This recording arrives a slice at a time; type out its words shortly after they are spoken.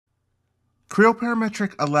Creo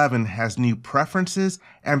Parametric 11 has new preferences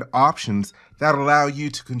and options that allow you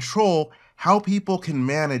to control how people can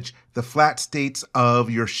manage the flat states of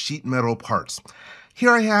your sheet metal parts.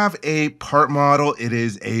 Here I have a part model. It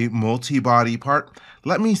is a multi-body part.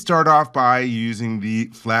 Let me start off by using the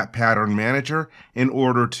flat pattern manager in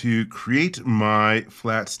order to create my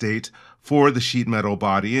flat state for the sheet metal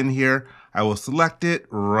body. In here, I will select it,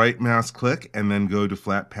 right mouse click, and then go to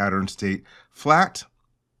flat pattern state flat.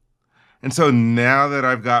 And so now that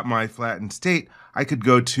I've got my flattened state, I could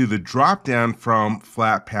go to the drop down from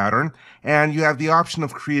flat pattern, and you have the option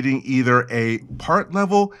of creating either a part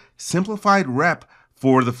level simplified rep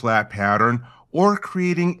for the flat pattern or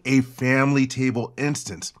creating a family table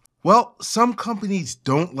instance. Well, some companies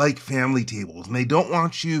don't like family tables, and they don't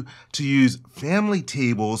want you to use family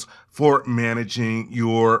tables for managing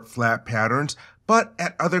your flat patterns. But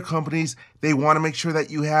at other companies, they want to make sure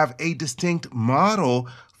that you have a distinct model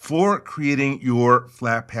for creating your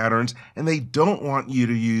flat patterns, and they don't want you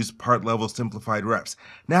to use part level simplified reps.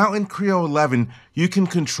 Now in Creo 11, you can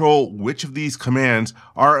control which of these commands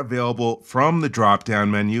are available from the drop-down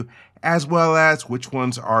menu, as well as which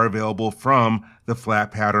ones are available from the flat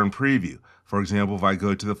pattern preview. For example, if I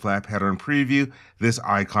go to the flat pattern preview, this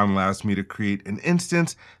icon allows me to create an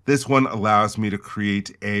instance. This one allows me to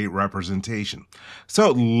create a representation.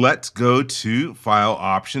 So let's go to File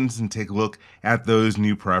Options and take a look at those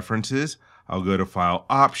new preferences. I'll go to File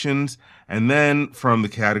Options, and then from the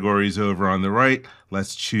categories over on the right,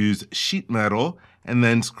 let's choose Sheet Metal, and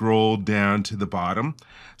then scroll down to the bottom.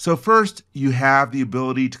 So first, you have the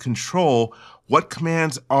ability to control what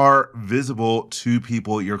commands are visible to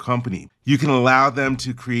people at your company. You can allow them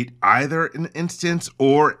to create either an instance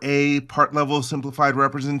or a part level simplified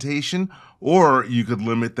representation, or you could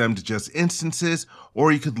limit them to just instances,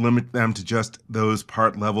 or you could limit them to just those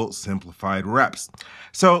part level simplified reps.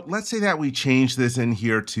 So let's say that we change this in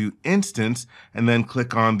here to instance and then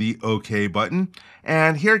click on the OK button.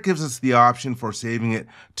 And here it gives us the option for saving it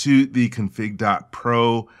to the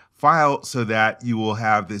config.pro file so that you will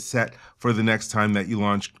have this set for the next time that you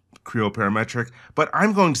launch Creo Parametric. But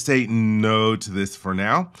I'm going to say no to this for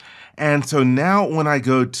now. And so now when I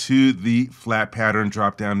go to the flat pattern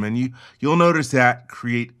drop-down menu, you'll notice that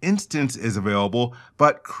Create Instance is available,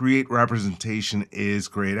 but Create Representation is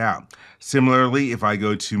grayed out. Similarly, if I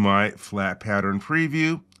go to my flat pattern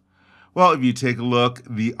preview, well, if you take a look,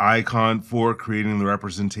 the icon for creating the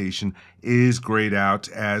representation is grayed out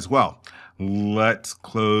as well. Let's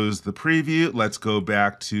close the preview. Let's go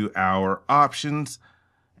back to our options,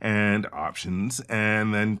 and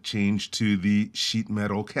then change to the sheet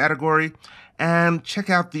metal category and check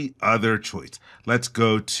out the other choice. Let's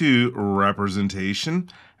go to representation,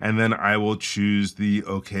 and then I will choose the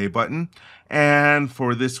OK button. And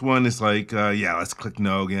for this one, it's like, let's click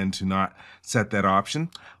no again to not set that option.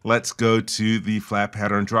 Let's go to the flat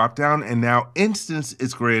pattern dropdown, and now instance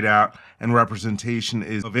is grayed out and representation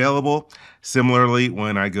is available. Similarly,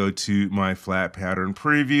 when I go to my flat pattern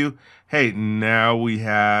preview, hey, now we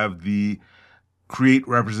have the create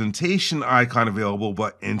representation icon available,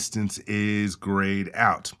 but instance is grayed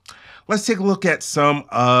out. Let's take a look at some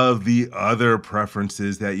of the other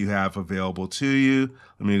preferences that you have available to you.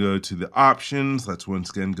 Let me go to the options. Let's once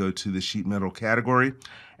again go to the sheet metal category.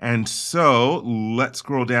 And so let's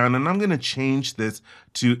scroll down, and I'm going to change this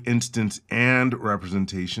to instance and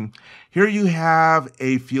representation. Here you have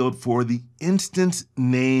a field for the instance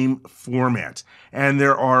name format. And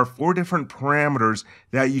there are 4 different parameters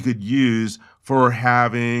that you could use for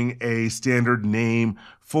having a standard name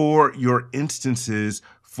for your instances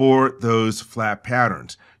for those flat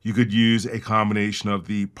patterns. You could use a combination of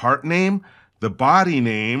the part name, the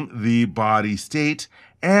body state,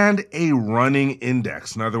 and a running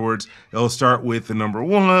index. In other words, it'll start with the number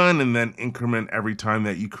 1 and then increment every time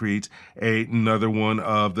that you create another one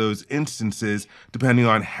of those instances, depending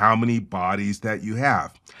on how many bodies that you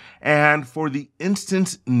have. And for the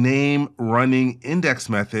instance name running index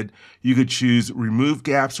method, you could choose remove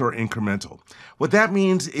gaps or incremental. What that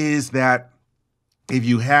means is that if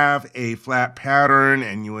you have a flat pattern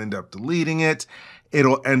and you end up deleting it,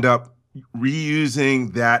 it'll end up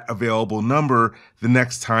reusing that available number the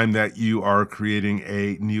next time that you are creating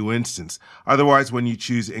a new instance. Otherwise, when you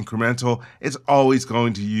choose incremental, it's always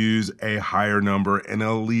going to use a higher number, and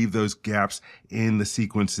it'll leave those gaps in the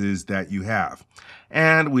sequences that you have.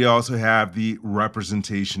 And we also have the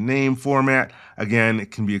representation name format. Again,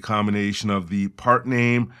 it can be a combination of the part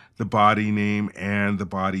name, the body name, and the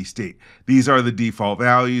body state. These are the default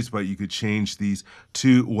values, but you could change these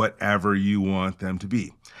to whatever you want them to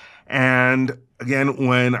be. And again,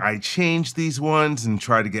 when I change these ones and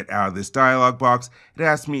try to get out of this dialog box, it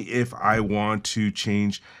asks me if I want to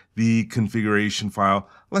change the configuration file.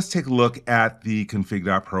 Let's take a look at the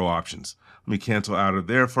config.pro options. Let me cancel out of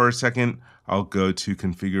there for a second. I'll go to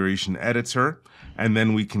configuration editor, and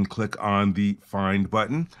then we can click on the find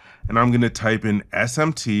button. And I'm going to type in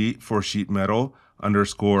SMT for sheet metal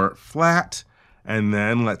 _ flat. And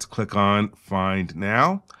then let's click on find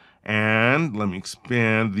now. And let me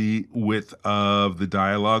expand the width of the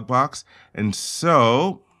dialog box. And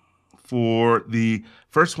so for the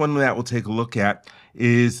first one that we'll take a look at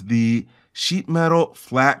is the sheet metal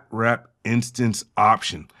flat rep instance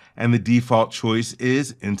option. And the default choice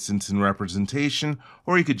is instance and representation,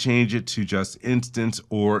 or you could change it to just instance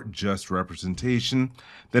or just representation.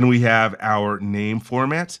 Then we have our name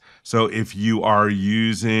formats. So if you are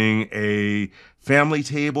using a family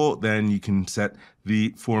table, then you can set the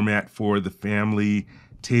format for the family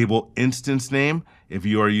table instance name. If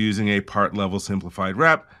you are using a part level simplified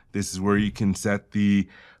rep, this is where you can set the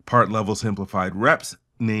part level simplified reps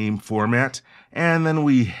name format. And then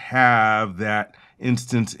we have that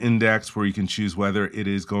instance index where you can choose whether it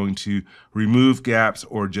is going to remove gaps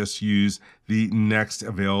or just use the next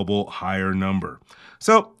available higher number.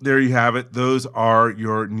 So there you have it. Those are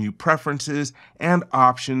your new preferences and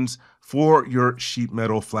options for your sheet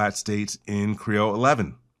metal flat states in Creo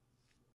 11.